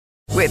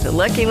With the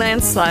Lucky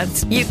Land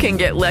Slots, you can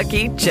get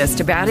lucky just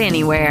about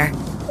anywhere.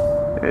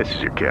 This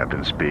is your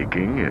captain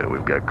speaking.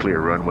 We've got clear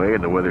runway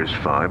and the weather's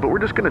fine, but we're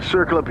just going to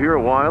circle up here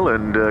a while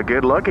and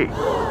get lucky.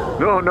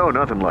 No,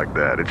 nothing like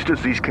that. It's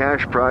just these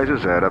cash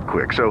prizes add up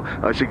quick. So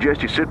I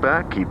suggest you sit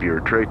back, keep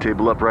your tray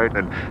table upright,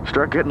 and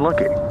start getting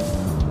lucky.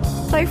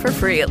 Play for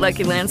free at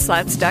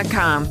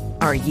LuckyLandSlots.com.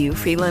 Are you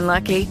feeling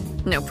lucky?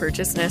 No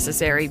purchase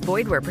necessary.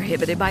 Void where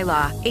prohibited by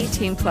law.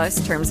 18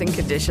 plus terms and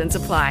conditions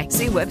apply.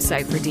 See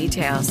website for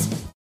details.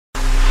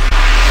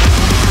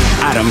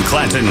 Adam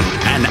Clanton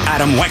and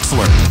Adam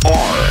Wexler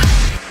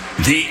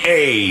are the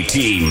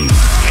A-Team.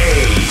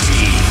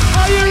 A-Team.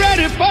 Are you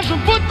ready for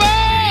some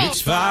football?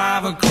 It's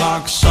 5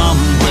 o'clock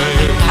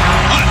somewhere.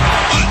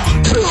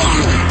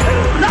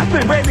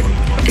 Nothing, baby.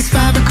 It's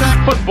 5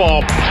 o'clock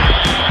Football.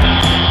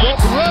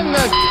 Run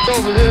that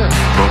over there.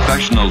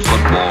 Professional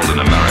football in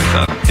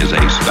America is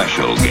a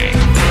special game.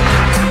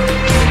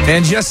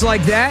 And just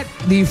like that,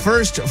 the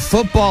first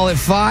football at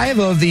 5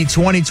 of the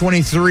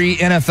 2023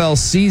 NFL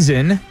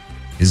season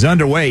is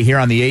underway here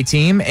on the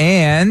A-Team.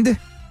 And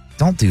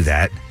don't do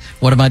that.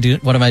 What am I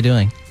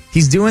doing?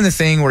 He's doing the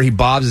thing where he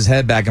bobs his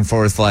head back and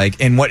forth, like,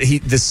 and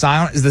the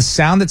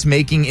sound that's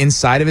making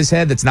inside of his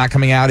head that's not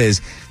coming out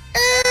is,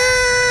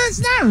 it's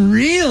not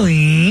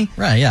really.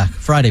 Right, yeah.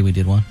 Friday we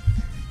did one.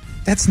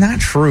 That's not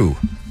true.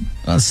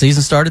 Well, the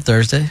season started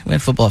Thursday. We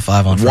had football at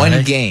 5 on Friday.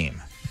 One game.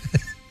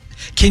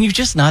 Can you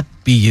just not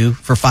be you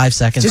for 5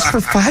 seconds? Just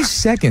for 5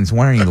 seconds,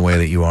 wearing the way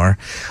that you are.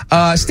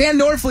 Stan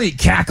Norfleet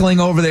cackling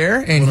over there,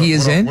 and he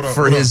is in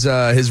for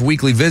his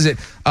weekly visit.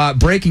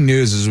 Breaking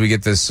news as we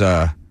get this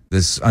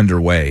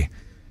underway.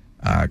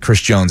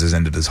 Chris Jones has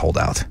ended his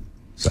holdout.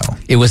 So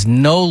it was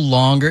no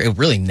longer, it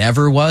really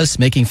never was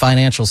making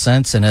financial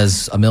sense. And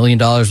as $1 million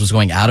was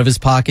going out of his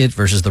pocket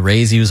versus the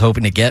raise he was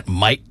hoping to get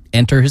might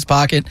enter his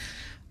pocket,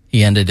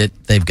 he ended it.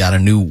 They've got a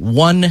new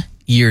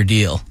 1-year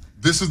deal.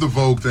 This is the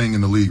vogue thing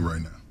in the league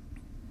right now.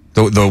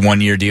 The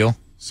 1-year deal?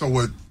 So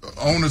what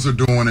owners are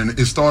doing, and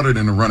it started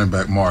in the running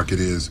back market,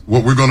 is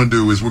what we're going to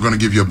do is we're going to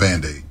give you a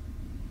Band-Aid.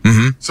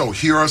 Mm-hmm. So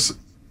here are...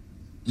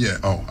 Yeah.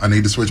 Oh, I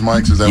need to switch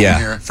mics? Is that what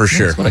I'm hearing? For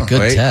sure. What a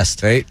good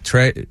test. Wait,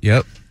 Trey.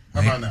 Yep. How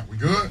about now? We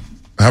good?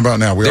 How about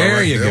now? We all right?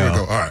 There you go. We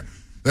go. All right.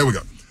 There we go.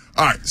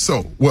 All right.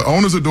 So what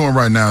owners are doing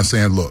right now is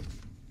saying, look,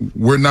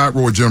 we're not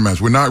Roy General.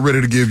 We're not ready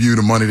to give you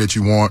the money that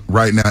you want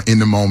right now in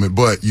the moment,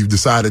 but you've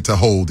decided to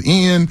hold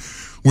in,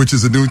 which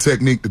is a new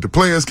technique that the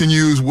players can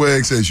use,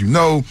 Wegs, as you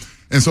know.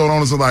 And so the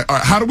owners are like, all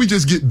right, how do we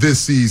just get this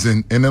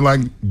season? And they're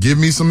like, give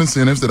me some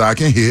incentives that I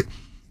can hit.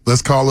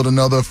 Let's call it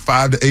another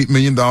 $5 to $8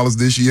 million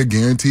this year,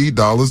 guaranteed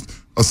dollars,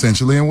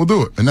 essentially, and we'll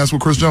do it. And that's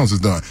what Chris Jones has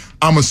done.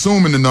 I'm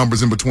assuming the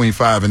numbers in between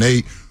 5 and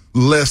 8,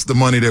 less the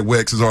money that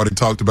Wex has already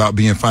talked about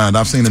being fined.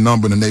 I've seen a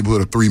number in the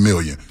neighborhood of $3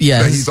 million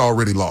that he's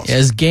already lost.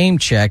 His game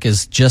check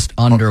is just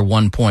under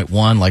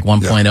 1.1, like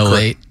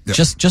 1.08,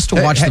 just to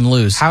watch them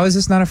lose. How is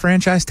this not a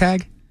franchise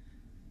tag?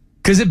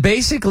 Because it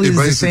basically is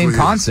the same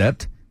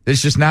concept.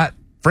 It's just not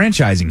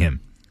franchising him.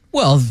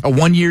 Well, a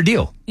 1-year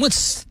deal.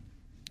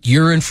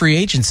 You're in free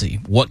agency.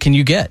 What can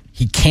you get?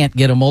 He can't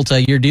get a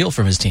multi-year deal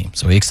from his team,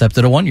 so he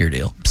accepted a 1-year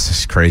deal. This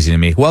is crazy to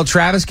me. Well,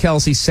 Travis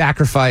Kelce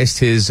sacrificed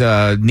his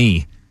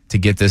knee to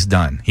get this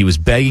done. He was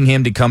begging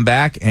him to come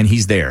back, and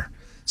he's there.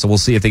 So we'll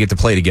see if they get to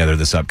play together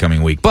this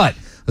upcoming week. But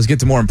let's get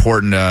to more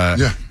important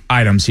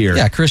items here.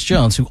 Yeah, Chris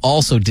Jones, who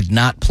also did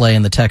not play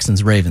in the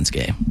Texans-Ravens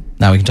game.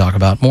 Now we can talk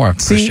about more of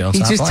Chris Jones.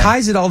 He just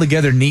ties it all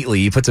together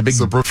neatly. He puts a big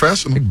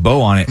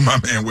bow on it. My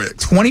man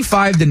Wex.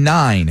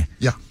 25-9.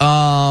 Yeah.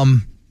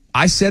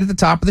 I said at the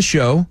top of the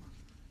show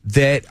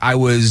that I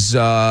was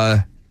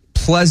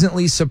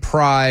pleasantly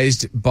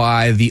surprised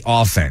by the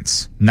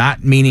offense.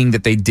 Not meaning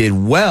that they did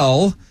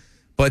well,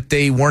 but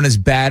they weren't as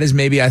bad as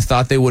maybe I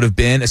thought they would have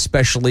been,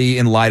 especially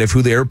in light of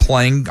who they were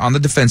playing on the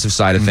defensive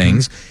side of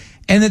things.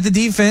 And that the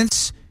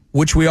defense,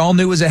 which we all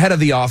knew was ahead of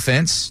the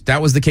offense,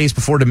 that was the case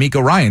before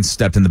DeMeco Ryans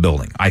stepped in the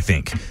building, I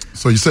think.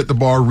 So you set the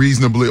bar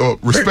reasonably or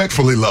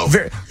respectfully low.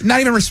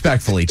 Not even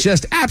respectfully,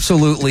 just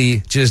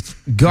absolutely just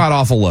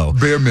god-awful low.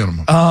 Bare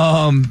minimum.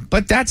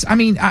 But that's,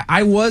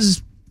 I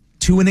was,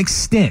 to an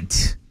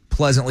extent,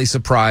 pleasantly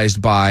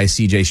surprised by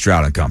C.J.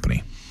 Stroud and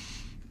company.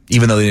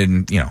 Even though they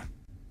didn't,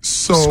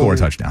 score a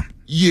touchdown.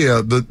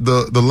 Yeah,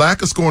 the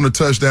lack of scoring a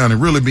touchdown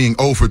and really being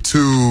 0 for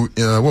 2,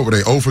 what were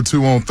they, 0 for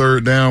 2 on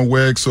third down,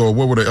 Wex, or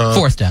what were they?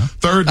 Fourth down.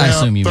 Third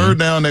down,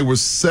 down, they were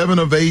 7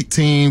 of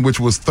 18, which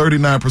was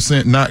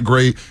 39%, not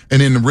great.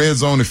 And in the red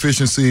zone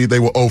efficiency, they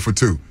were 0 for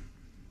 2.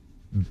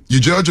 You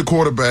judge a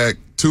quarterback,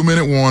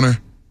 2-minute warning,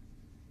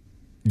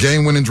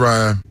 game-winning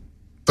drive,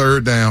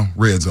 third down,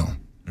 red zone.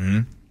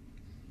 Mm-hmm.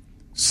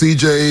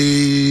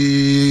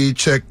 CJ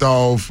checked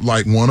off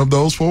like one of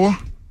those 4.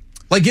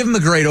 Like, give him the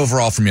grade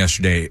overall from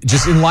yesterday,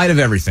 just in light of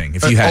everything,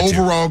 if you had to.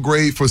 Overall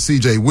grade for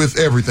CJ with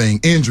everything,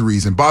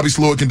 injuries, and Bobby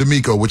Slowick and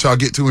DeMeco, which I'll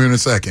get to here in a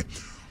second.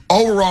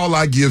 Overall,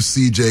 I give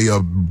CJ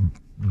a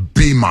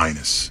B-.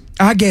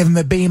 I gave him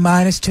a B-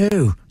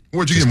 too.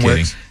 What'd you give him,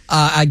 Wex?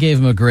 I gave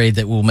him a grade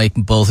that will make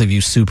both of you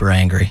super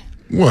angry.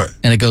 What?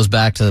 And it goes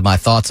back to my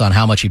thoughts on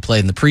how much he played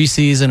in the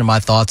preseason and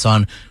my thoughts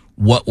on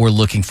what we're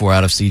looking for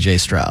out of C.J.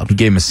 Stroud. He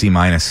gave him a C-.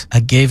 I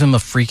gave him a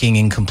freaking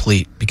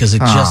incomplete because it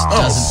just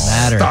doesn't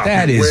matter.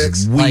 That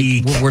is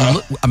weak.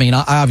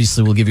 I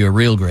obviously will give you a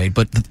real grade,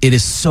 but it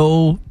is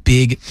so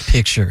big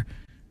picture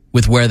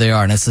with where they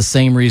are, and it's the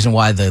same reason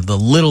why the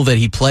little that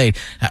he played.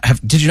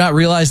 Did you not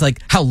realize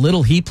how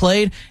little he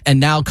played? And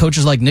now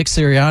coaches like Nick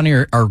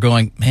Sirianni are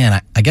going,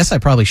 man, I guess I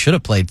probably should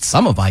have played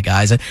some of my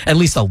guys, at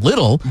least a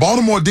little.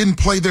 Baltimore didn't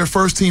play their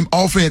first team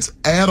offense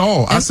at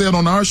all. I said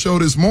on our show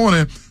this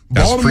morning,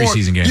 Baltimore,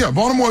 preseason game. Yeah,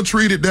 Baltimore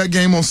treated that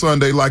game on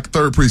Sunday like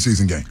third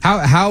preseason game.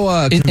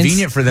 How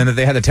convenient for them that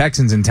they had the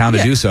Texans in town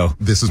to do so.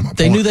 This is my point.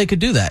 They knew they could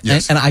do that.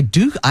 Yes. And I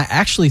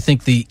actually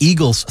think the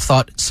Eagles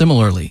thought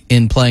similarly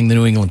in playing the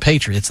New England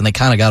Patriots, and they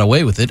kind of got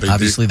away with it.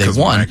 Obviously, they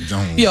won.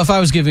 If I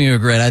was giving you a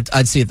grade,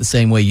 I'd see it the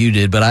same way you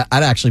did, but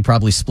I'd actually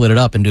probably split it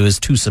up into his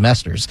 2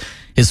 semesters.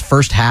 His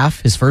first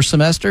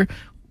semester,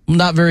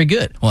 not very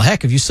good. Well,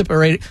 heck, if you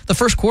separate it, the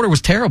first quarter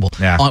was terrible.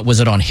 Yeah. Was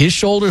it on his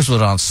shoulders?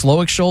 Was it on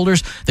Slowick's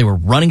shoulders? They were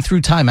running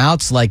through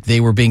timeouts like they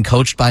were being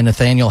coached by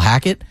Nathaniel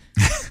Hackett.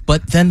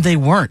 But then they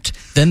weren't.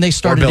 Then they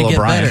started to get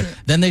better.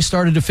 Then they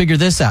started to figure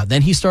this out.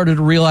 Then he started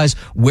to realize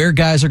where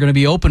guys are going to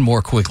be open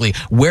more quickly,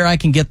 where I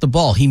can get the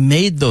ball. He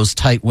made those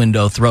tight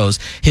window throws.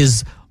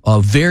 His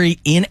very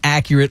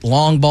inaccurate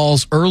long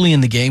balls early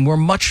in the game were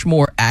much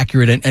more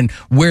accurate and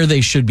where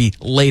they should be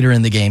later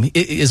in the game.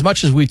 As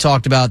much as we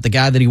talked about the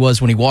guy that he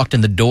was when he walked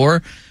in the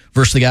door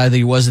versus the guy that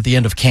he was at the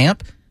end of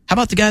camp, how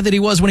about the guy that he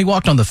was when he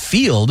walked on the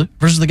field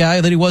versus the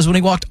guy that he was when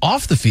he walked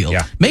off the field?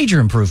 Yeah.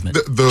 Major improvement,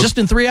 just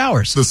in 3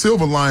 hours. The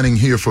silver lining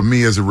here for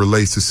me as it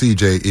relates to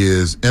CJ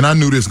is, and I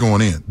knew this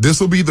going in,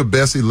 this will be the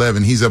best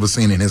 11 he's ever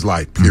seen in his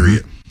life,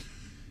 period. Mm-hmm.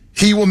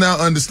 He will now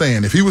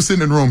understand. If he was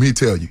sitting in the room, he'd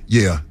tell you,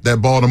 yeah,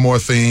 that Baltimore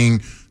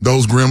thing,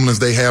 those gremlins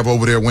they have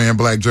over there wearing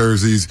black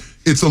jerseys,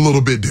 it's a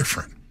little bit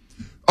different.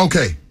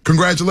 Okay,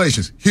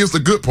 congratulations. Here's the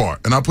good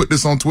part, and I put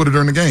this on Twitter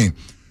during the game.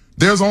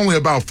 There's only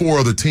about 4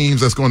 other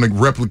teams that's going to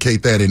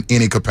replicate that in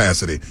any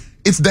capacity.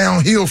 It's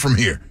downhill from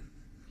here.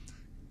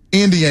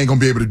 Indy ain't going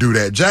to be able to do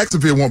that.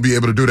 Jacksonville won't be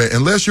able to do that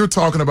unless you're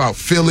talking about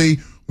Philly.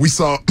 We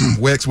saw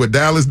Wex what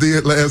Dallas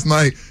did last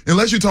night.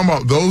 Unless you're talking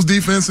about those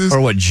defenses. Or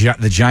what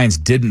the Giants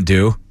didn't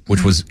do,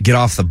 which was get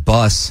off the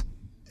bus.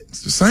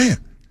 It's just saying.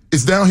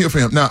 It's downhill for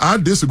him. Now, I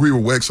disagree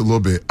with Wex a little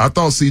bit. I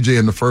thought CJ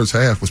in the first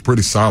half was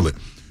pretty solid.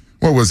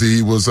 What was he?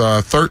 He was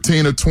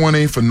 13 of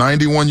 20 for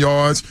 91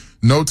 yards,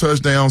 no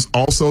touchdowns,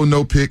 also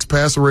no picks,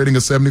 passer rating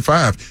of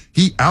 75.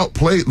 He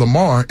outplayed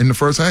Lamar in the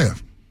first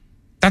half.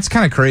 That's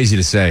kind of crazy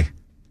to say.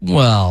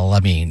 Well, I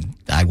mean,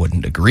 I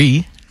wouldn't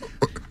agree.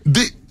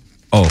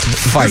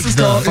 Fight. This is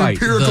called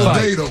empirical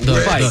data.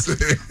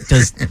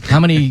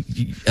 How many?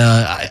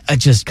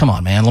 Come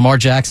on, man. Lamar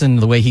Jackson,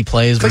 the way he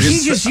plays. But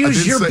he just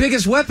used your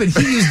biggest weapon.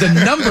 He used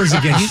the numbers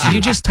against you. You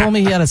just told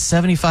me he had a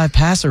 75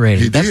 passer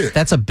rating.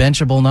 That's a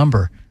benchable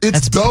number.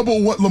 It's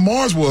double what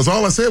Lamar's was.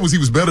 All I said was he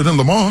was better than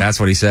Lamar. That's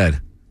what he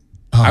said.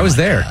 Oh, I was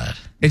there. God.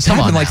 It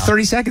happened like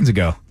 30 seconds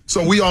ago.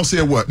 So we all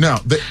said what? Now,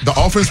 the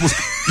offense was...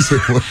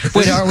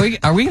 Wait,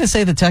 are we going to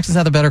say the Texans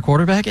had a better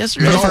quarterback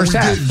yesterday? For the first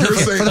half.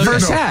 For the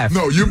first half.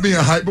 No, you're being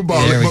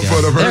hyperbolic, but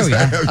for the first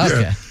half.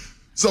 Okay. Yeah.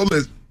 So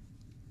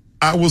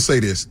I will say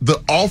this.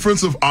 The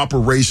offensive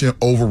operation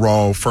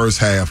overall first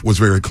half was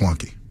very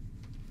clunky.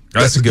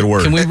 That's a good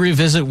word. Can we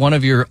revisit one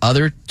of your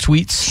other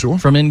tweets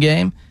from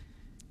in-game?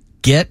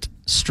 Get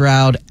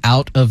Stroud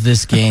out of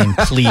this game,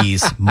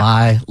 please.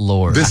 My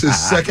Lord. This is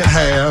second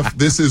half.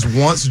 This is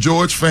once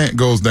George Fant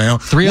goes down.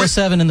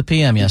 3:07 in the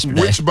PM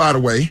yesterday. Which, by the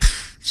way,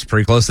 it's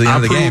pretty close to the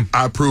end of the game.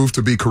 I proved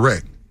to be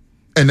correct.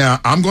 And now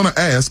I'm going to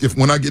ask if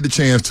when I get the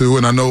chance to,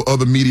 and I know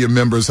other media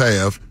members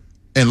have,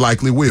 and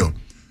likely will,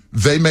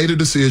 they made a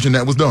decision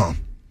that was dumb.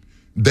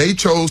 They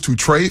chose to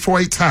trade for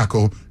a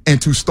tackle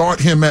and to start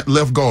him at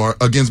left guard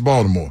against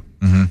Baltimore.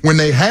 Mm-hmm. When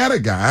they had a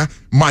guy,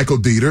 Michael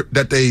Dieter,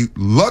 that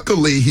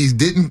luckily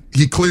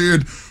he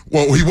cleared,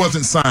 he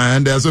wasn't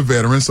signed as a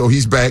veteran, so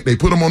he's back. They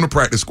put him on the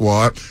practice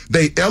squad.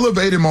 They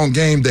elevate him on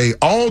game day,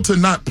 all to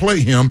not play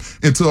him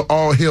until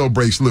all hell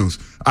breaks loose.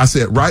 I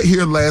said right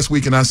here last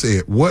week, and I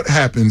said, what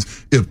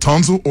happens if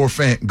Tunzel or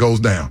Fant goes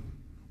down?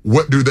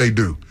 What do they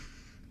do?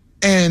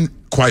 And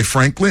quite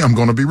frankly, I'm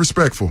going to be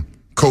respectful.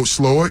 Coach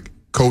Slowick,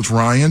 Coach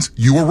Ryans,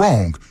 you were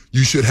wrong.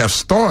 You should have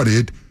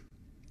started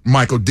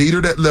Michael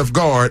Dieter at left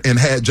guard and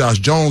had Josh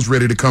Jones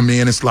ready to come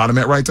in and slot him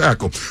at right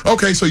tackle.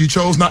 Okay, so you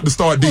chose not to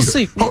start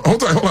Dieter.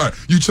 Hold on.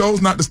 You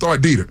chose not to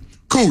start Dieter.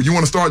 Cool, you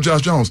want to start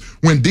Josh Jones.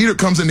 When Dieter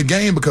comes in the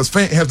game because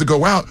Fant has to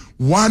go out,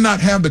 why not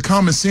have the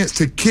common sense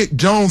to kick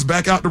Jones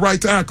back out the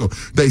right tackle?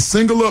 They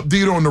single up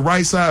Dieter on the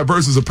right side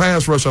versus a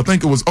pass rush. I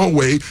think it was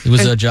Owade. It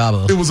was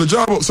Ajabo. It was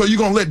Ajabo. So you're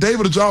going to let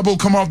David Ajabo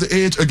come off the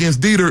edge against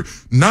Dieter,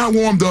 not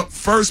warmed up,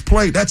 first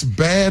play. That's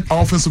bad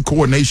offensive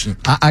coordination.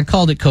 I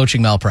called it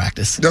coaching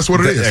malpractice. That's what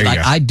it is.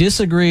 I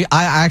disagree.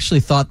 I actually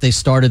thought they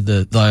started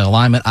the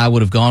alignment I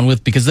would have gone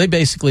with because they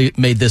basically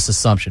made this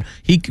assumption.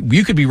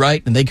 You could be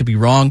right and they could be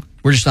wrong.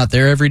 We're just not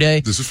there every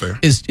day. This is fair.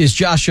 Is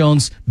Josh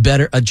Jones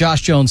better? A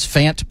Josh Jones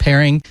Fant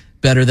pairing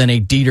better than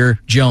a Dieter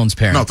Jones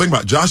pairing? No, think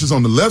about it. Josh is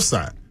on the left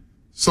side.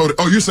 So,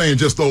 you're saying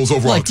just those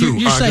overall like two?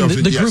 You're saying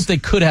the group they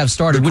could have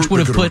started, which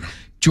would have put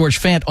George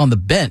Fant on the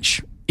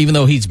bench, even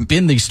though he's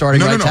been the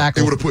starting right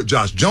tackle. They would have put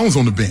Josh Jones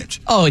on the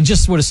bench. Oh, it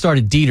just would have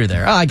started Dieter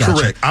there. I got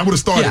Correct. I would have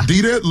started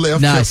Dieter at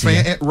left,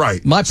 Fant at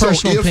right. My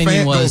personal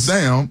opinion was, if Fant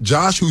goes down,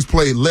 Josh, who's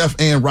played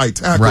left and right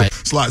tackle,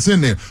 slots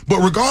in there. But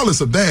regardless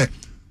of that,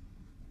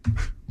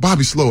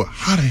 Bobby Slower,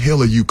 how the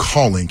hell are you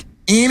calling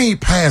any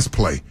pass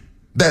play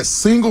that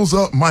singles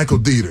up Michael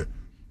Dieter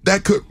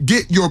that could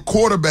get your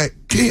quarterback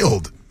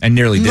killed? And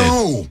nearly did.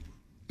 No.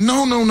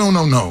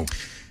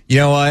 You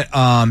know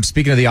what?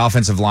 Speaking of the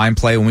offensive line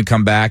play, when we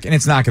come back, and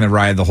it's not going to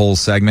ride the whole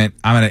segment.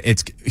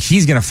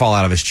 He's going to fall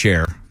out of his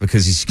chair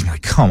because he's going to be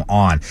like, come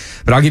on.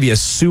 But I'll give you a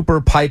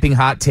super piping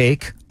hot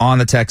take on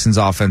the Texans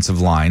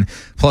offensive line.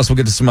 Plus, we'll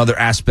get to some other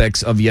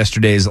aspects of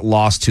yesterday's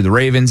loss to the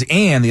Ravens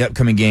and the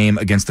upcoming game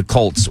against the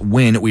Colts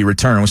when we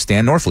return with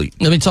Stan Norfleet.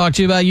 Let me talk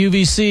to you about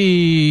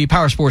UVC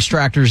Power Sports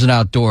Tractors and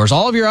Outdoors.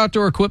 All of your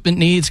outdoor equipment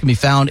needs can be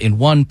found in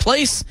one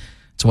place.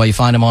 That's why you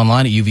find them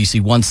online at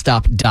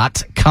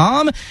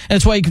uvconestop.com. And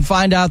it's why you can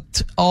find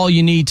out all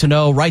you need to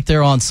know right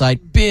there on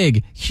site.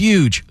 Big,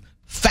 huge,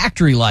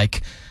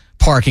 factory-like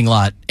parking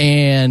lot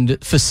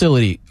and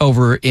facility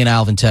over in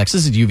Alvin,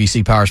 Texas at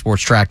UVC Power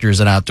Sports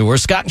Tractors and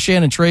Outdoors. Scott and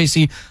Shannon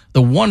Tracy,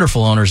 the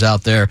wonderful owners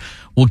out there,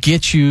 will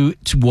get you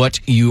to what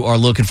you are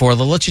looking for.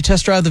 They'll let you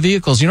test drive the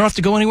vehicles. You don't have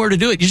to go anywhere to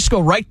do it. You just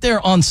go right there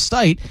on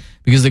site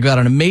because they've got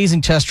an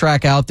amazing test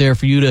track out there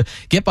for you to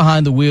get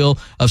behind the wheel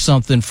of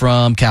something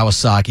from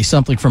Kawasaki,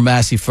 something from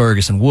Massey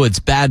Ferguson, Woods,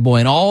 Bad Boy,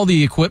 and all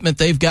the equipment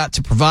they've got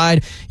to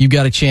provide. You've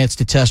got a chance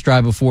to test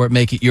drive before it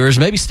make it yours.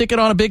 Maybe stick it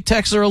on a big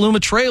Texas or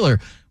Aluma trailer,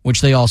 which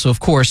they also, of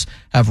course,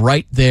 have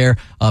right there.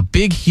 A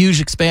big,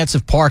 huge,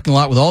 expansive parking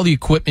lot with all the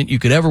equipment you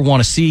could ever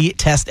want to see,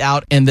 test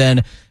out, and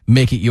then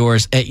make it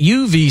yours at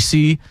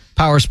UVC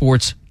Power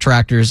Sports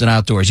Tractors and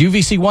Outdoors.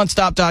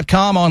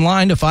 UVCOneStop.com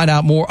online to find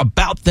out more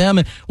about them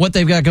and what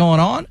they've got going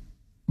on.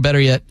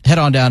 Better yet, head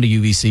on down to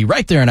UVC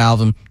right there in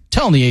Alvin.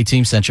 Tell them the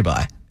A-Team sent you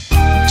by.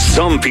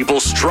 Some people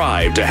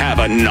strive to have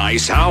a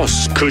nice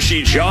house,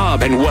 cushy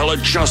job, and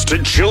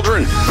well-adjusted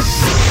children.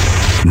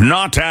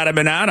 Not Adam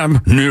and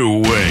Adam. No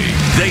way.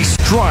 They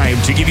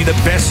strive to give you the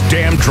best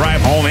damn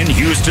drive home in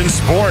Houston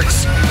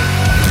sports.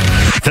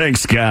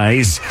 Thanks,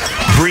 guys.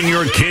 Bring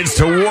your kids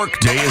to work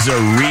day is a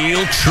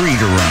real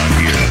treat around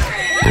here.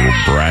 Little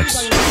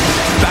brats.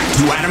 Back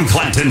to Adam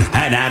Clanton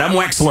and Adam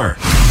Wexler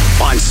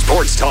on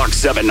Sports Talk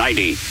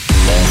 790.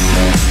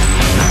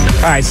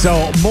 All right,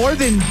 so more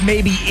than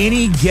maybe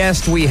any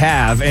guest we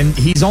have, and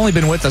he's only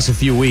been with us a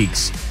few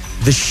weeks,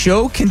 the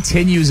show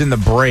continues in the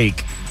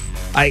break.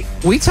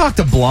 We talk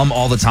to Blum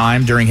all the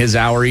time during his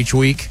hour each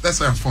week. That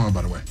sounds fun,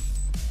 by the way.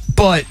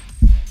 But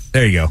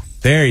there you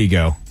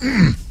go.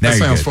 That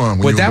sounds fun.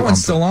 Wait, that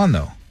one's still on,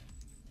 though.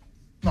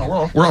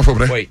 No, we're off over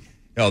there. Wait,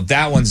 no,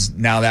 that one's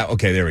now that.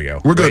 Okay, there we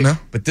go. We're good now.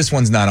 But this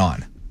one's not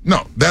on.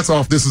 No, that's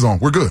off. This is on.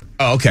 We're good.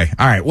 Oh, okay.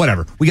 All right,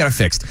 whatever. We got it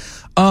fixed.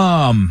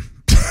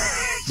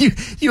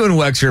 You and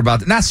Wex are about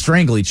to not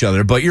strangle each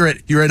other, but you're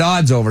at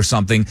odds over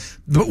something.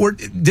 But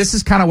this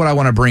is kind of what I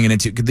want to bring it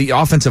into. The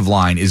offensive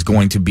line is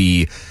going to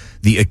be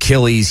the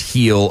Achilles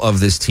heel of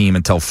this team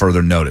until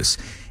further notice.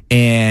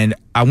 And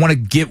I want to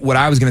get what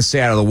I was going to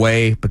say out of the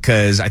way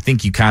because I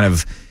think you kind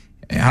of,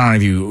 I don't know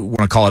if you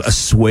want to call it,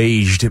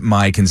 assuaged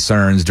my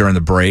concerns during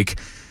the break.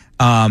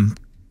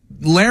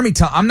 Laramie,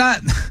 I'm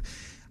not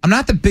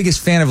the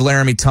biggest fan of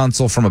Laramie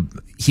Tunsil from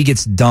he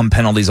gets dumb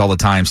penalties all the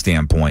time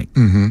standpoint.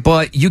 Mm-hmm.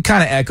 But you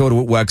kind of echoed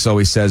what Wex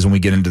always says when we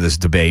get into this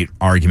debate,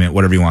 argument,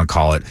 whatever you want to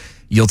call it.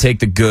 You'll take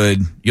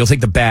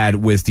the bad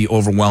with the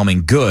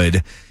overwhelming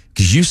good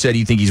because you said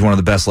you think he's one of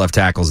the best left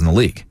tackles in the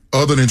league.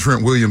 Other than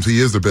Trent Williams,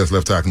 he is the best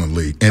left tackle in the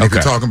league. And if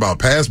you're talking about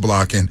pass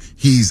blocking,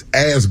 he's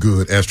as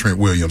good as Trent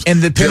Williams.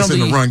 And the penalty,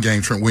 just in the run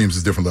game, Trent Williams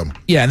is a different level.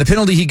 Yeah, and the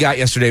penalty he got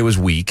yesterday was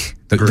weak.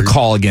 The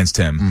call against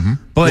him. Mm-hmm.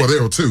 But,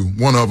 there were two.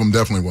 One of them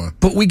definitely was.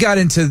 But we got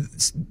into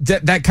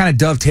that kind of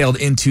dovetailed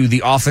into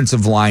the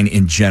offensive line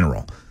in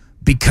general.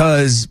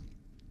 Because,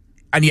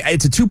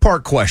 it's a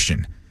two-part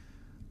question.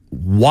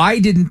 Why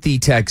didn't the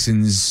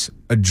Texans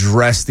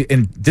address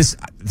and this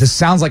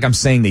sounds like I'm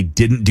saying they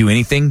didn't do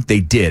anything.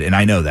 They did, and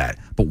I know that.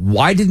 But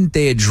why didn't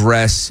they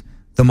address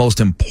the most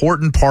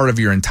important part of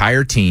your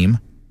entire team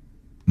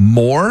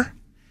more?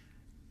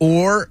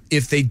 Or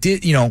if they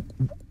did,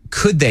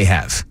 could they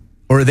have?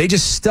 Or are they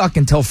just stuck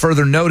until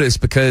further notice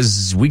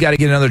because we got to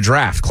get another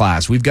draft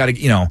class? We've got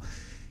to,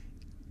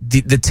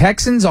 the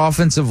Texans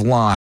offensive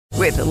line.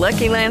 With the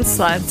Lucky Land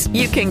Slots,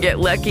 you can get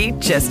lucky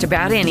just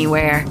about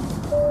anywhere.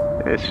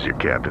 This is your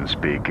captain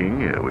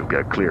speaking. We've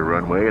got clear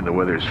runway and the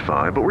weather's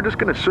fine, but we're just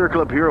going to circle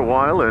up here a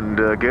while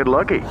and get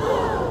lucky.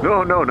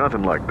 No,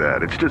 nothing like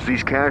that. It's just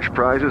these cash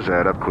prizes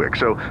add up quick.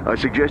 So I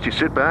suggest you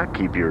sit back,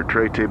 keep your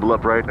tray table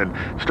upright,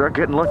 and start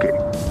getting lucky.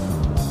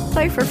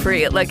 Play for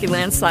free at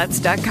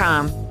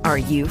LuckyLandSlots.com. Are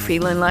you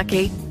feeling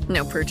lucky?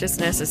 No purchase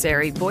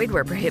necessary. Void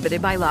where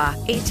prohibited by law.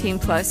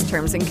 18+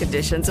 terms and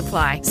conditions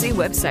apply. See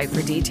website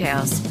for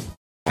details.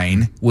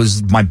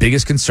 Was my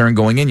biggest concern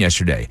going in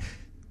yesterday.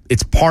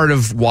 it's part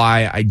of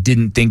why I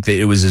didn't think that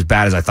it was as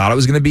bad as I thought it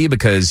was going to be,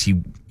 because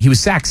he was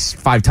sacked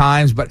 5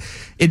 times, but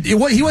he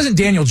wasn't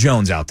Daniel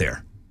Jones out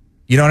there.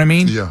 You know what I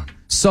mean? Yeah.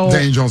 So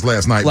Daniel Jones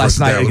last night against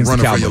running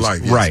the Cowboys. for your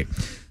life. Yes. Right.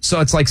 So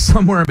it's like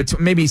somewhere in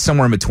between, maybe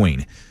somewhere in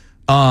between.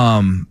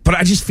 But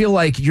I just feel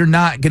like you're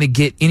not going to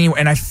get anywhere.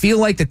 And I feel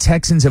like the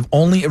Texans have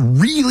only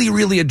really,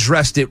 really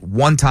addressed it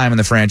one time in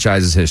the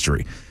franchise's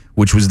history,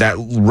 which was that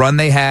run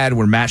they had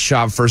where Matt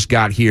Schaub first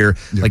got here.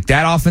 Yeah. Like,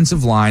 that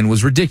offensive line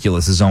was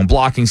ridiculous, his own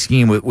blocking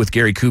scheme with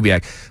Gary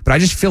Kubiak. But I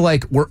just feel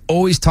like we're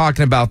always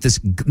talking about this,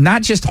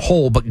 not just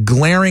hole, but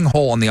glaring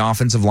hole on the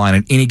offensive line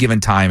at any given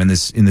time in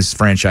this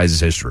franchise's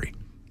history.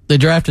 They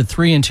drafted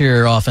 3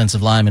 interior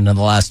offensive linemen in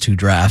the last 2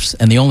 drafts,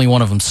 and the only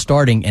one of them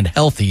starting and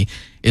healthy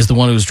is the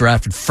one who was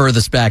drafted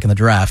furthest back in the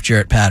draft,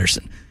 Jarrett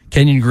Patterson.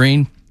 Kenyon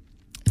Green,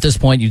 at this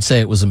point, you'd say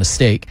it was a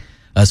mistake,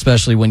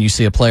 especially when you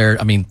see a player.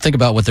 I mean, think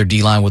about what their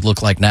D-line would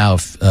look like now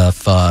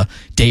if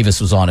Davis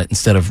was on it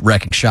instead of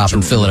wrecking shop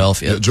in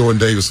Philadelphia. Yeah, Jordan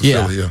Davis was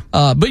Philly,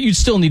 yeah. But you'd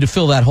still need to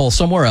fill that hole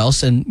somewhere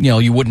else, and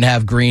you wouldn't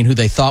have Green, who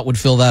they thought would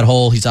fill that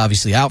hole. He's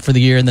obviously out for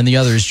the year, and then the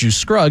other is Juice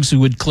Scruggs, who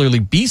would clearly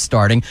be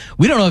starting.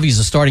 We don't know if he's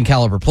a starting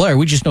caliber player.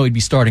 We just know he'd be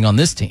starting on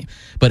this team.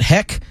 But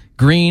Heck,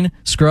 Green,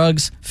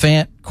 Scruggs,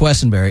 Fant,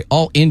 Quessenberry,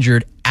 all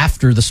injured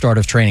after the start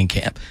of training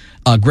camp.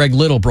 Greg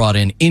Little brought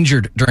in,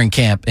 injured during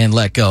camp, and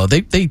let go.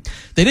 They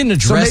didn't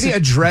address. So maybe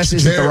address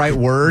isn't the right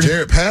word.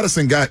 Jarrett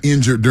Patterson got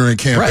injured during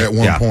camp at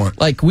one point.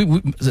 Like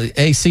we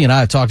AC and I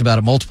have talked about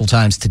it multiple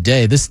times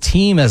today. This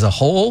team as a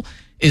whole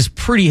is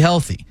pretty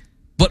healthy,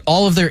 but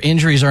all of their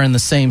injuries are in the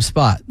same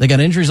spot. They got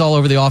injuries all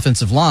over the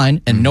offensive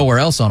line and nowhere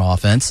else on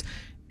offense.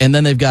 And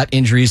then they've got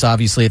injuries,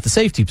 obviously, at the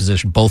safety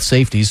position. Both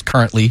safeties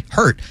currently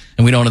hurt,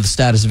 and we don't know the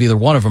status of either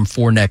one of them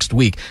for next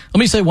week. Let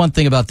me say one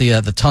thing about the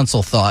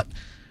Tunsil thought.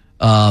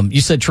 You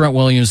said Trent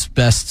Williams,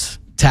 best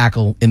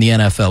tackle in the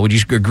NFL. Would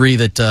you agree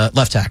that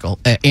left tackle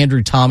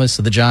Andrew Thomas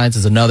of the Giants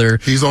is another?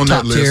 He's on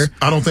top that list. Tier.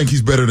 I don't think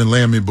he's better than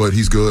Laramie, but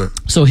he's good.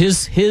 So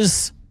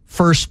his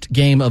first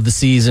game of the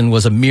season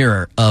was a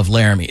mirror of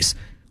Laramie's.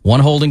 1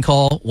 holding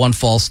call, 1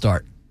 false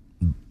start.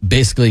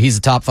 Basically, he's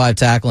a top 5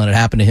 tackle, and it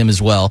happened to him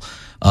as well.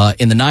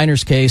 In the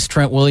Niners case,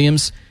 Trent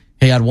Williams,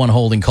 he had 1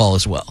 holding call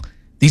as well.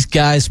 These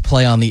guys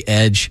play on the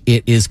edge.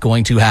 It is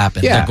going to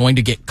happen. Yeah. They're going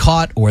to get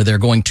caught, or they're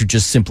going to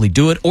just simply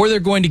do it, or they're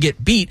going to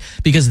get beat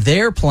because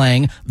they're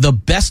playing the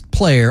best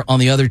player on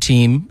the other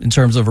team in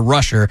terms of a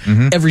rusher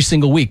every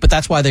single week. But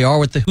that's why they are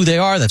who they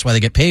are. That's why they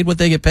get paid what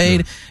they get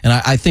paid. And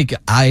I think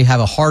I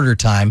have a harder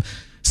time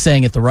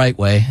saying it the right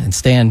way, and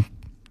Stan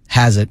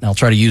has it, and I'll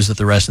try to use it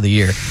the rest of the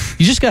year.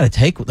 You just got to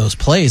take those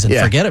plays and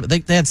forget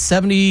it. They had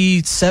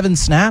 77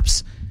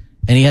 snaps,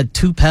 and he had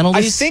 2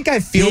 penalties. I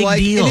feel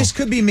like, and this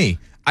could be me,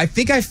 I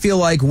feel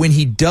like when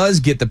he does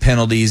get the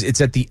penalties,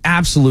 it's at the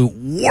absolute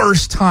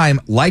worst time,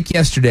 like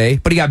yesterday,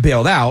 but he got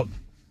bailed out.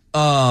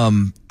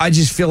 I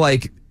just feel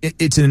like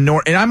it's an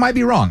enormous, and I might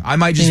be wrong. I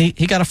might just.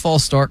 He got a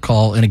false start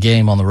call in a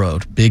game on the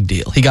road. Big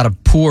deal. He got a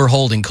poor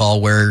holding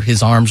call where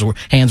his hands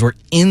were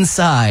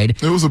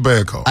inside. It was a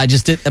bad call. I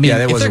just did. I mean,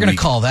 if they're going to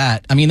call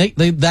that, I mean,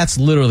 that's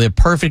literally a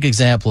perfect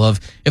example of,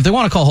 if they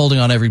want to call holding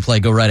on every play,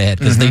 go right ahead,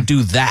 because they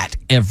do that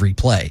every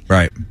play.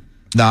 Right.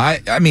 No,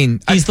 I mean,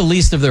 he's the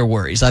least of their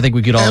worries. I think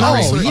we could all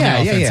agree.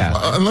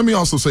 Yeah. Let me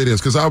also say this,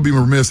 because I would be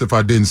remiss if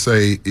I didn't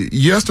say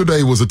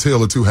yesterday was a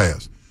tale of 2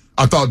 halves.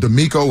 I thought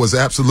D'Amico was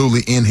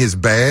absolutely in his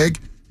bag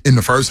in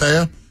the first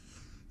half.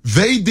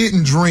 They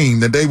didn't dream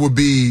that they would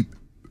be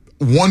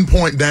 1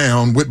 point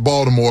down with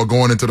Baltimore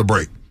going into the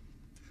break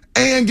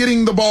and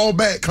getting the ball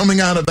back coming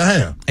out of the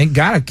half. And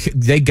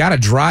they got to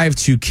drive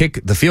to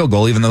kick the field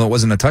goal, even though it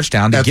wasn't a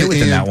touchdown, to get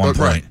within that 1 point.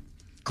 Right.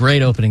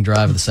 Great opening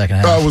drive of the second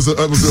half. It was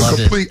a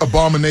complete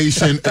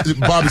abomination.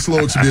 Bobby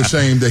Slowick should be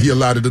ashamed that he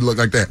allowed it to look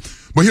like that.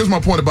 But here's my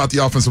point about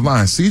the offensive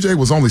line. CJ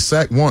was only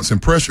sacked once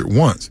and pressured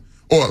once.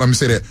 Or let me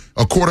say that,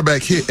 a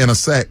quarterback hit and a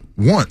sack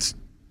once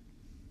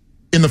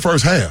in the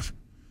first half.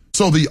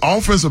 So the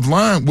offensive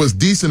line was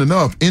decent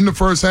enough in the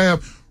first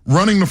half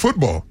running the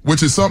football,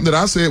 which is something that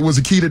I said was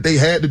a key that they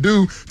had to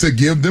do to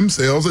give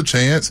themselves a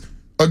chance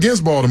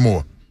against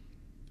Baltimore.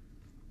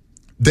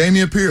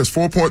 Damian Pierce,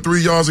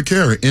 4.3 yards a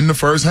carry in the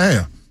first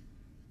half.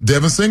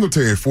 Devin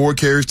Singletary, 4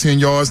 carries, 10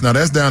 yards. Now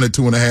that's down at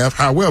 2.5.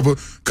 However,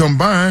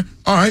 combined,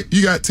 all right,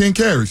 you got 10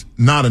 carries.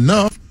 Not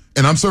enough.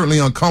 And I'm certainly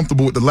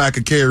uncomfortable with the lack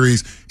of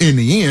carries in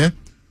the end.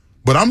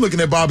 But I'm looking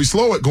at Bobby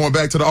Slowick going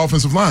back to the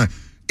offensive line.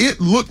 It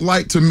looked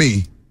like to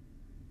me,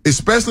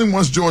 especially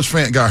once George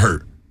Fant got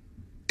hurt,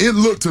 it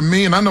looked to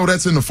me, and I know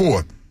that's in the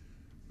 4th,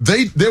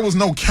 there was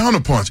no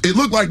counterpunch. It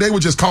looked like they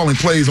were just calling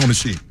plays on the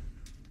sheet.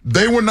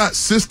 They were not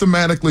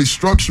systematically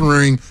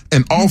structuring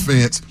an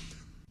offense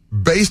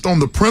based on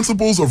the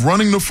principles of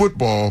running the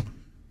football.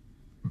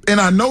 And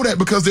I know that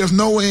because there's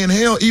no way in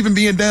hell, even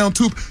being down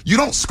 2, you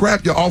don't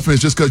scrap your offense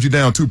just because you're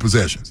down 2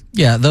 possessions.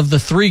 Yeah, the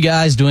 3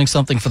 guys doing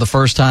something for the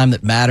first time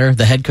that matter,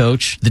 the head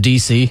coach, the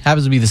DC,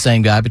 happens to be the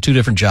same guy, but 2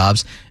 different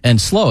jobs, and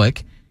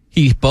Slowick,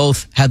 he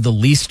both had the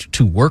least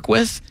to work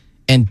with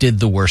and did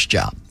the worst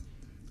job.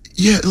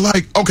 Yeah,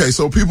 like, okay,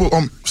 so people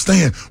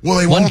Stan, well,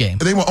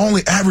 they were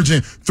only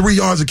averaging 3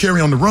 yards a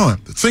carry on the run.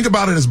 Think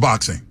about it as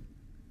boxing.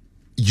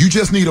 You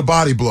just need a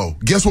body blow.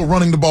 Guess what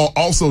running the ball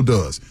also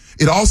does?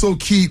 It also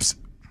keeps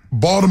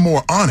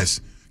Baltimore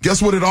honest.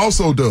 Guess what it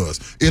also does?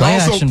 Play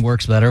action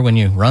works better when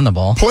you run the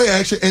ball. Play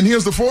action, and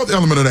here's the fourth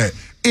element of that.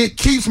 It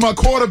keeps my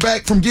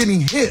quarterback from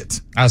getting hit.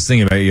 I was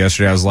thinking about it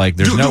yesterday. I was like,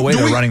 there's no way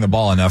they're running the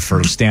ball enough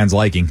for Stan's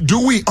liking.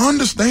 Do we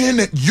understand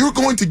that you're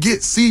going to get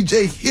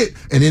CJ hit?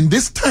 And in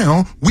this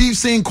town, we've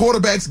seen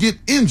quarterbacks get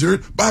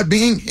injured by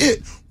being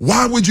hit.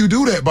 Why would you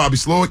do that, Bobby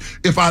Slowick?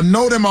 If I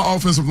know that my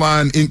offensive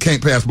line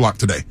can't pass block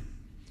today,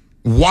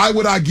 why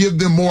would I give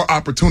them more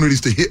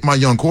opportunities to hit my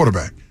young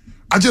quarterback?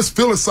 I just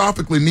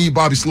philosophically need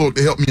Bobby Slowick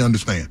to help me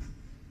understand.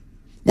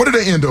 What did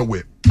they end up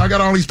with? I got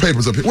all these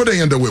papers up here. What did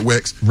they end up with,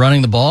 Wex?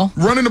 Running the ball?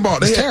 Running the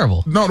ball. That's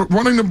terrible. No,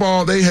 running the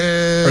ball, they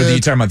had... Or are you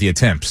talking about the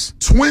attempts?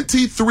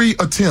 23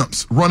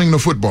 attempts running the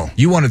football.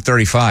 You wanted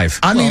 35.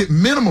 I needed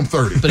minimum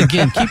 30. But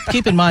again,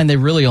 keep in mind they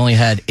really only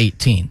had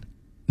 18.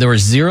 There were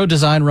 0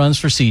 design runs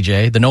for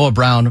CJ. The Noah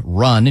Brown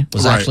run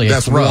was actually a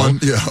throw. One,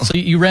 yeah. So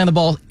you ran the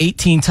ball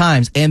 18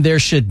 times, and there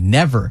should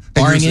never,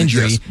 barring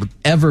injury,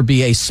 ever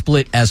be a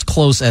split as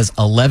close as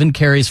 11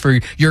 carries for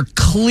your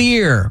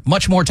clear,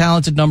 much more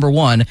talented number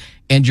 1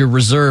 and your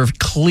reserve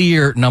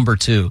clear number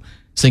 2,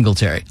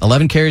 Singletary.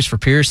 11 carries for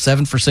Pierce,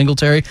 7 for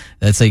Singletary.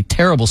 That's a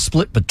terrible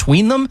split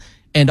between them.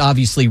 And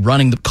obviously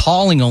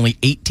calling only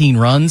 18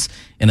 runs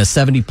in a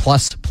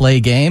 70-plus play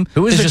game.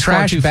 Who was the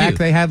trash back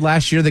they had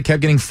last year that kept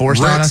getting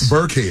forced on us?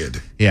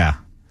 Burkhead. Yeah.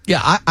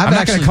 Yeah, I'm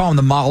not going to call him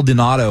the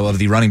Maldonado of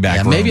the running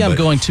back room. Maybe I'm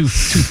going too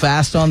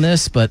fast on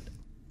this, but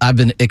I've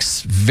been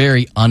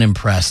very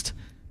unimpressed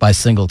by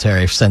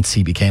Singletary since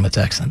he became a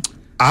Texan.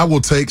 I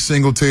will take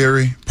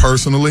Singletary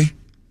personally.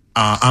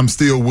 I'm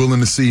still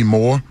willing to see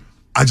more.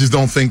 I just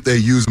don't think they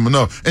use him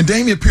enough. And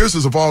Damian Pierce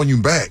is a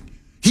volume back.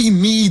 He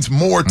needs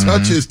more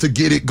touches to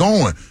get it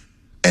going.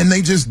 And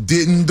they just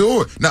didn't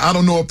do it. Now, I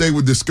don't know if they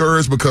were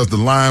discouraged because the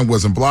line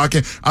wasn't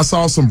blocking. I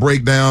saw some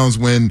breakdowns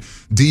when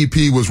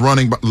DP was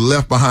running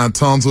left behind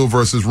Tunzel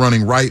versus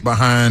running right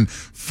behind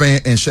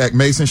Fant and Shaq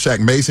Mason. Shaq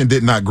Mason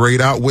did not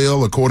grade out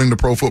well, according to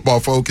Pro Football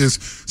Focus.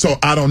 So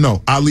I don't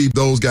know. I'll leave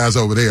those guys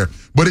over there.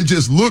 But it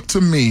just looked to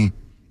me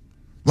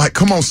like,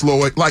 come on,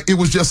 Slowick. Like it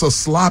was just a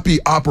sloppy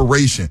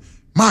operation.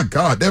 My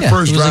God, that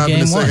first drive in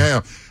the second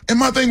half. And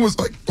my thing was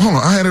like, hold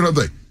on, I had it up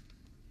there.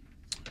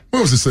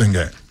 Where was this thing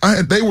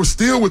at? They were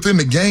still within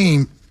the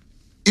game.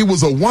 It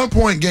was a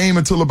 1-point game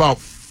until about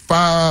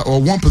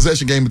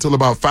 1-possession game until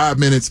about 5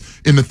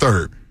 minutes in the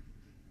third.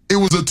 It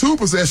was a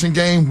 2-possession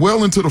game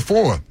well into the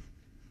fourth.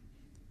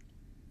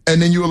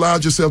 And then you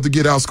allowed yourself to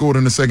get outscored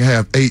in the second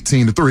half,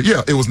 18-3.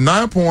 Yeah, it was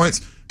 9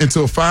 points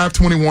until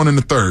 5:21 in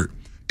the third.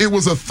 It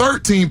was a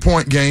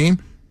 13-point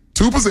game,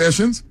 2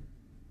 possessions,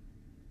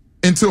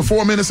 until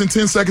 4 minutes and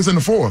 10 seconds in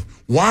the fourth.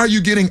 Why are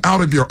you getting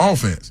out of your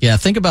offense? Yeah,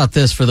 think about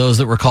this for those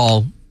that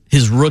recall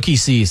his rookie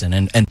season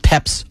and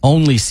Pep's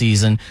only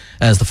season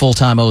as the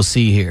full-time OC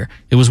here.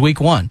 It was week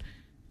 1,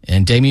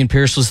 and Damian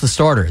Pierce was the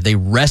starter. They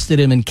rested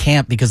him in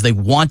camp because they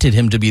wanted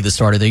him to be the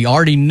starter. They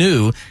already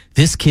knew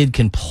this kid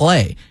can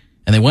play.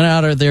 And they went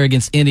out there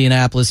against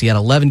Indianapolis. He had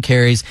 11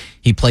 carries.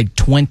 He played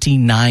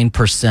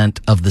 29%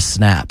 of the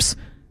snaps.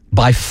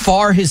 By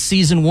far his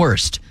season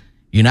worst.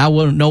 You now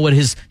know what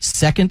his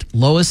second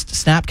lowest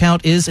snap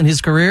count is in his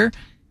career?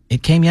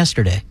 It came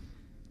yesterday.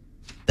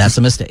 That's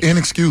a mistake.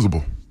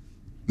 Inexcusable.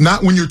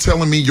 Not when you're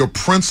telling me your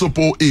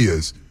principle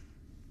is.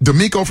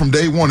 D'Amico from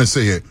day one has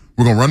said,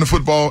 we're going to run the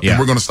football and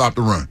we're going to stop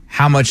the run.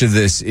 How much of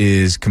this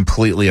is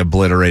completely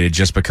obliterated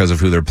just because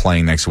of who they're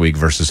playing next week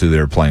versus who they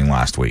were playing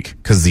last week?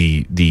 Because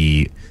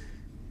they're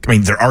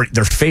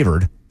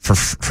favored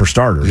for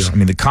starters. Yeah. I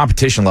mean, the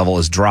competition level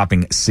is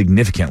dropping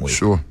significantly.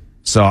 Sure.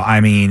 So, I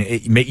mean,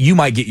 you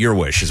might get your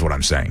wish, is what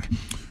I'm saying.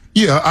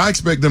 Yeah, I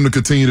expect them to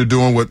continue to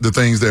doing the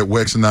things that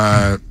Wex and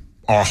I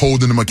are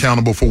holding them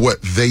accountable for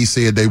what they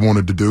said they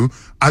wanted to do.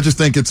 I just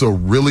think it's a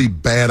really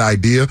bad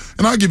idea.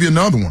 And I'll give you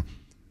another one.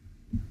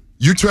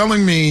 You're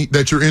telling me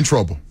that you're in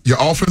trouble. Your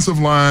offensive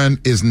line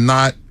is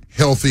not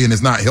healthy and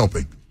is not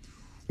helping.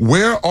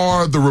 Where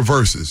are the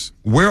reverses?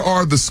 Where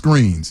are the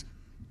screens?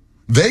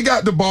 They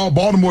got the ball,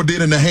 Baltimore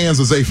did, in the hands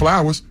of Zay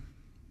Flowers.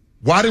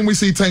 Why didn't we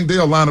see Tank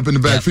Dell line up in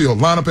the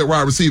backfield, line up at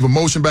wide receiver,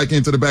 motion back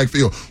into the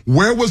backfield?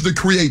 Where was the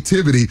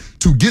creativity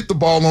to get the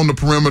ball on the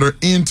perimeter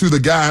into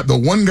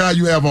the one guy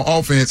you have on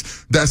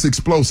offense that's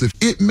explosive?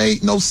 It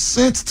made no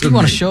sense to me. You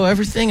want to show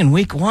everything in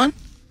week 1?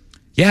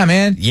 Yeah,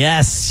 man.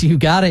 Yes, you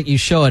got it. You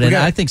show it. And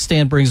I think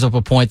Stan brings up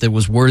a point that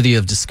was worthy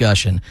of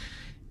discussion.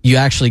 You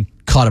actually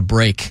caught a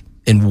break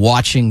in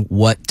watching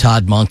what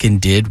Todd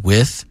Monken did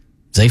with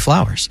Zay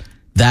Flowers.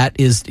 That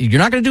is, you're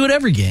not going to do it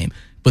every game.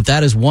 But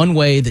that is one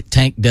way that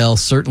Tank Dell,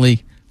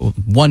 certainly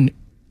one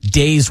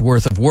day's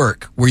worth of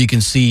work where you can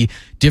see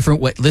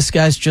different ways. This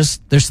guy's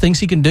there's things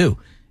he can do,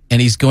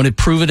 and he's going to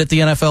prove it at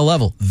the NFL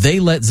level. They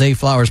let Zay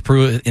Flowers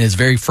prove it in his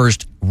very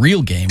first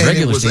real game,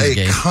 regular season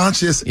game. It was a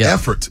conscious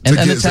effort to and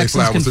get the Zay Texans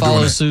Flowers can to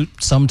follow do suit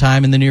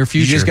sometime in the near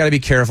future. You just got to be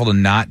careful to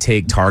not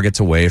take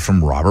targets away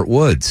from Robert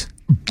Woods.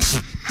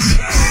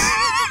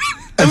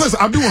 And listen,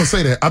 I do want to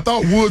say that. I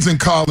thought Woods and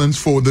Collins,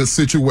 for the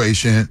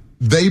situation,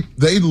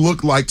 they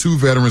looked like two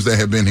veterans that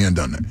have been here and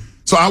done that.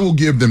 So I will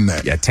give them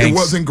that. Yeah, it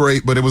wasn't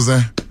great, but it was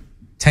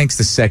Tank's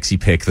the sexy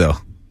pick, though,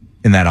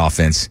 in that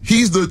offense.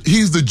 He's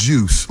the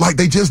juice. Like,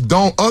 they just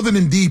don't, other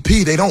than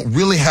DP, they don't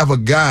really have a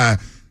guy.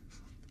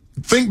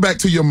 Think back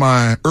to your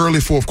mind,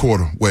 early fourth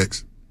quarter,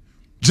 Wex.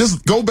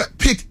 Just go back,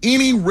 pick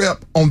any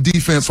rep on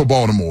defense for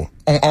Baltimore,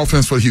 on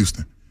offense for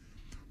Houston.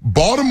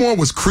 Baltimore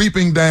was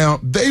creeping down.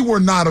 They were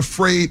not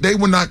afraid. They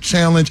were not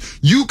challenged.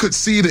 You could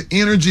see the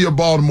energy of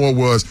Baltimore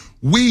was,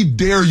 we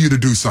dare you to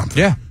do something.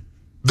 Yeah.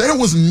 There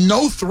was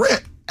no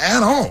threat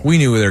at all. We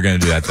knew they were going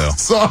to do that, though.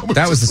 So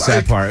that was the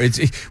sad part.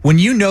 When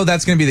you know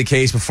that's going to be the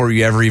case before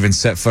you ever even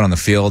set foot on the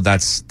field,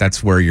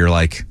 that's where you're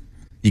like,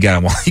 you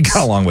got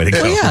a long way to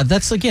go. Well, yeah,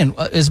 that's, again,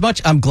 as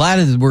much, I'm glad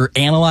that we're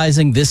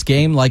analyzing this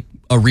game like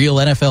a real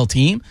NFL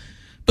team,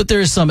 but there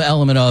is some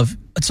element of,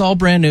 it's all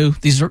brand new.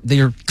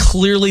 They are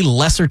clearly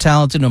lesser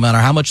talented, no matter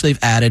how much they've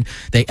added.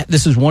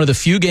 This is one of the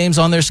few games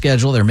on their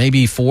schedule. There may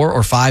be 4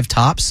 or 5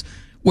 tops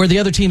where the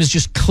other team is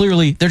just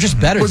clearly, they're just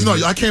better. No,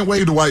 I can't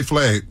wave the white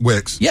flag,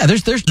 Wex. Yeah,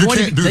 there's you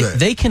can't do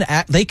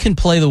that. They can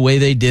play the way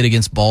they did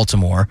against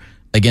Baltimore,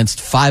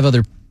 against 5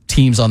 other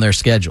teams on their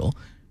schedule,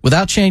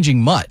 without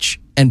changing much,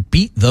 and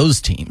beat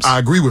those teams. I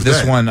agree with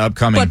this that. one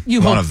upcoming.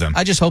 But one of them.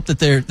 I just hope that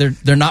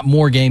they're not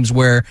more games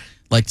where,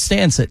 like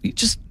Stan said,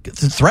 just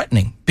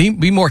threatening,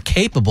 be more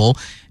capable.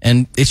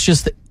 And it's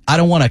just that I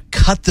don't want to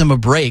cut them a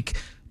break,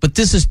 but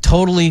this is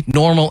totally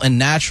normal and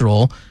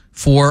natural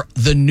for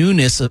the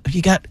newness of,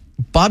 you got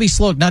Bobby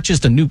Sloak, not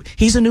just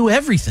he's a new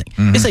everything.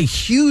 Mm-hmm. It's a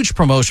huge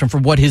promotion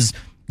from what his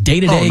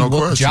day-to-day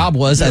job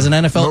was as an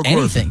NFL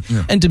anything.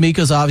 Yeah. And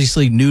D'Amico's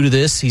obviously new to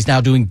this. He's now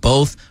doing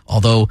both,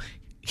 although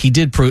he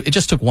did prove, it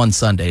just took one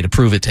Sunday to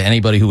prove it to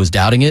anybody who was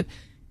doubting it.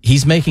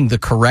 He's making the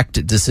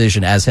correct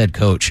decision as head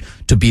coach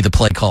to be the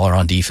play caller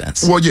on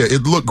defense. Well, yeah,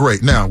 it looked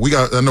great. Now,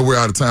 I know we're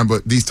out of time,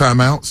 but these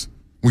timeouts,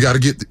 we got to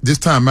get this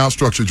timeout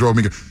structure drove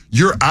me.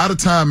 You're out of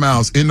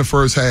timeouts in the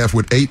first half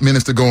with 8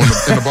 minutes to go in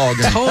the ball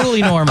game.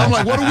 Totally normal. I'm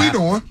like, what are we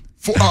doing?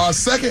 For our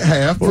second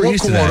half,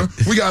 fourth quarter,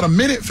 we got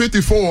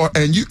 1:54,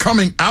 and you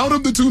coming out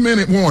of the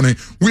 2-minute warning,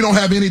 we don't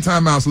have any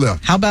timeouts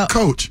left. How about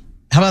Coach?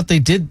 How about they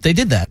did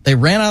that? They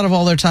ran out of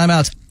all their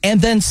timeouts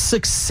and then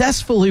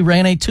successfully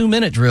ran a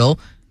 2-minute drill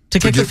to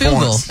kick the field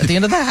goal at the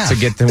end of the half. To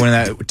get to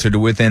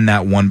within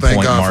that 1 Thank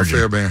point God margin. For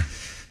Fairbairn.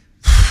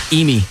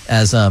 Emi,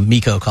 as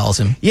Miko calls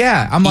him.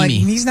 Yeah, I'm like,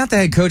 Emi. he's not the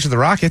head coach of the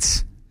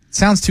Rockets.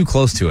 Sounds too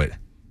close to it.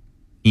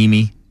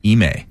 Ime.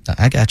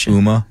 I got you.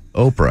 Uma,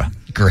 Oprah.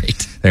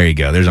 Great. There you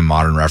go. There's a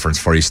modern reference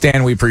for you.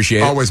 Stan, we appreciate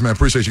it. Always, man.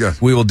 Appreciate you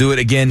guys. We will do it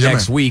again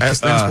next week. Ask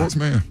Stan Sports,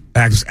 man.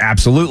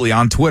 Absolutely,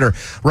 on Twitter.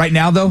 Right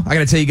now, though, I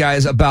got to tell you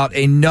guys about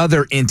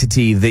another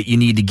entity that you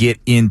need to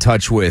get in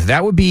touch with.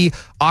 That would be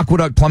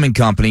Aqueduct Plumbing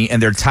Company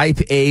and their Type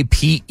A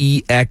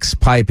PEX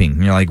piping.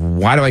 And you're like,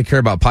 why do I care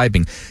about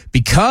piping?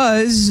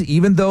 Because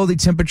even though the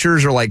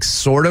temperatures are like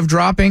sort of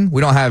dropping, we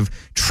don't have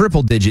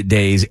triple-digit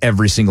days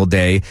every single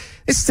day.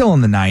 It's still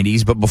in the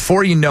 90s, but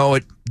before you know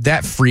it,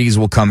 that freeze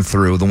will come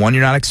through, the one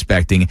you're not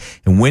expecting.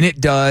 And when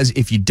it does,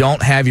 if you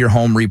don't have your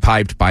home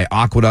repiped by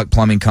Aqueduct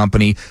Plumbing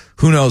Company,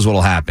 who knows what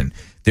will happen.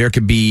 There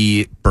could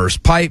be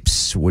burst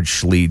pipes,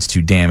 which leads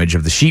to damage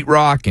of the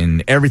sheetrock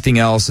and everything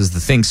else as the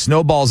thing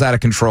snowballs out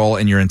of control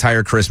and your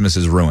entire Christmas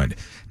is ruined.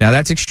 Now,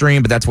 that's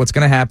extreme, but that's what's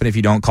going to happen if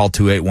you don't call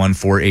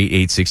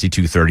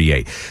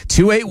 281-488-6238.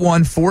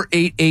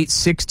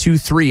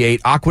 281-488-6238.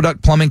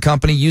 Aqueduct Plumbing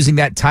Company using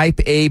that Type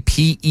A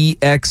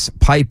PEX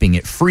piping.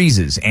 It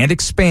freezes and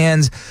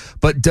expands,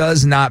 but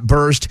does not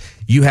burst.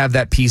 You have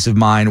that peace of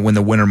mind when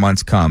the winter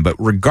months come. But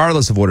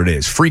regardless of what it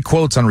is, free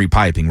quotes on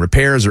repiping,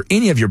 repairs, or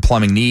any of your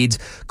plumbing needs,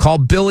 call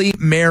Billy,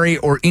 Mary,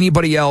 or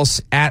anybody else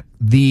at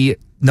the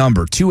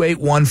number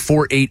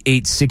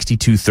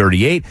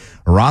 281-488-6238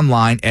 or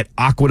online at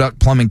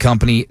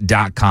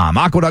aqueductplumbingcompany.com.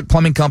 Aqueduct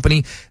Plumbing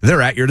Company,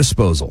 they're at your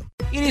disposal.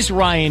 It is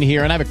Ryan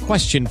here, and I have a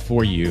question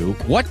for you.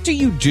 What do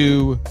you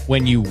do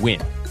when you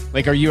win?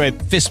 Like, are you a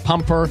fist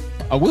pumper,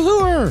 a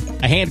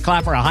woohooer, a hand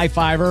clapper, a high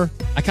fiver?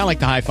 I kind of like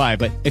the high five,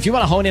 but if you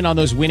want to hone in on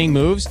those winning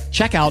moves,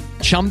 check out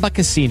Chumba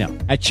Casino.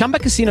 At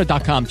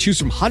ChumbaCasino.com, choose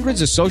from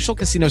hundreds of social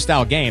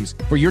casino-style games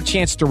for your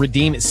chance to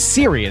redeem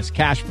serious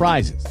cash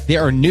prizes.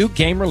 There are new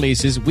game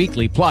releases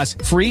weekly, plus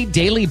free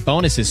daily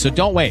bonuses, so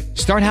don't wait.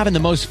 Start having the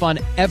most fun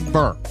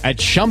ever at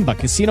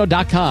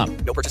ChumbaCasino.com.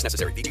 No purchase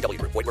necessary.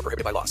 VGW. Void where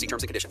prohibited by law. See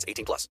terms and conditions. 18+.